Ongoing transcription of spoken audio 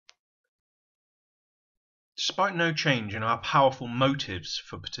Despite no change in our powerful motives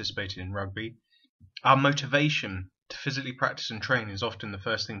for participating in rugby, our motivation to physically practice and train is often the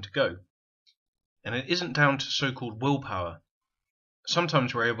first thing to go. And it isn't down to so-called willpower.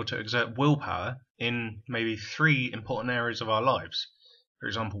 Sometimes we're able to exert willpower in maybe 3 important areas of our lives, for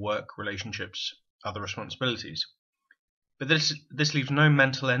example work, relationships, other responsibilities. But this leaves no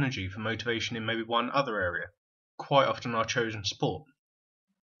mental energy for motivation in maybe one other area, quite often our chosen sport.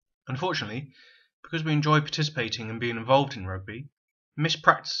 Unfortunately, because we enjoy participating and being involved in rugby, missed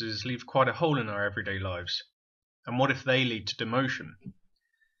practices leave quite a hole in our everyday lives. And what if they lead to demotion?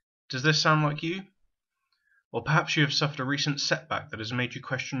 Does this sound like you? Or perhaps you have suffered a recent setback that has made you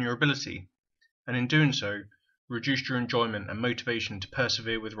question your ability, and in doing so, reduced your enjoyment and motivation to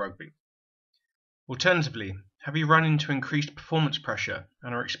persevere with rugby. Alternatively, have you run into increased performance pressure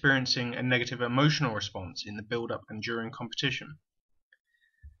and are experiencing a negative emotional response in the build-up and during competition?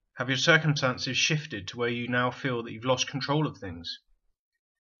 Have your circumstances shifted to where you now feel that you've lost control of things?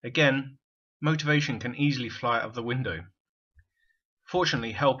 Again, motivation can easily fly out of the window.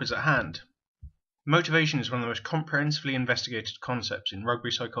 Fortunately, help is at hand. Motivation is one of the most comprehensively investigated concepts in rugby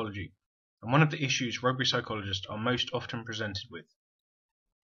psychology, and one of the issues rugby psychologists are most often presented with.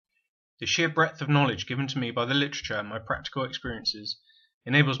 The sheer breadth of knowledge given to me by the literature and my practical experiences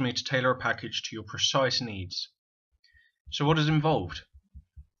enables me to tailor a package to your precise needs. So what is involved?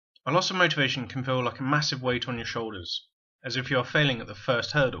 A loss of motivation can feel like a massive weight on your shoulders, as if you are failing at the first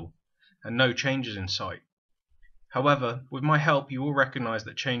hurdle, and no change is in sight. However, with my help you will recognise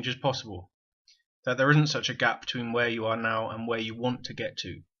that change is possible, that there isn't such a gap between where you are now and where you want to get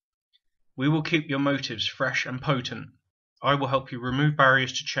to. We will keep your motives fresh and potent. I will help you remove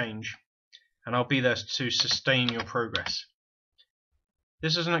barriers to change, and I'll be there to sustain your progress.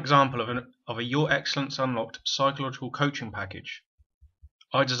 This is an example of a Your Excellence Unlocked psychological coaching package.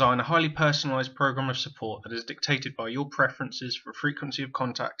 I design a highly personalised program of support that is dictated by your preferences for frequency of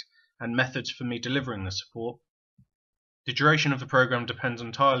contact and methods for me delivering the support. The duration of the program depends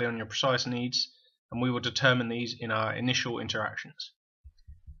entirely on your precise needs, and we will determine these in our initial interactions.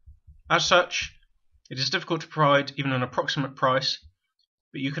 As such, it is difficult to provide even an approximate price,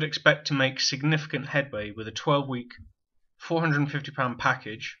 but you could expect to make significant headway with a 12-week, £450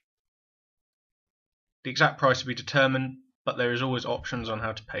 package. The exact price to be determined, but there is always options on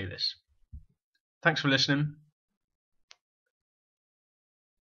how to pay this. Thanks for listening.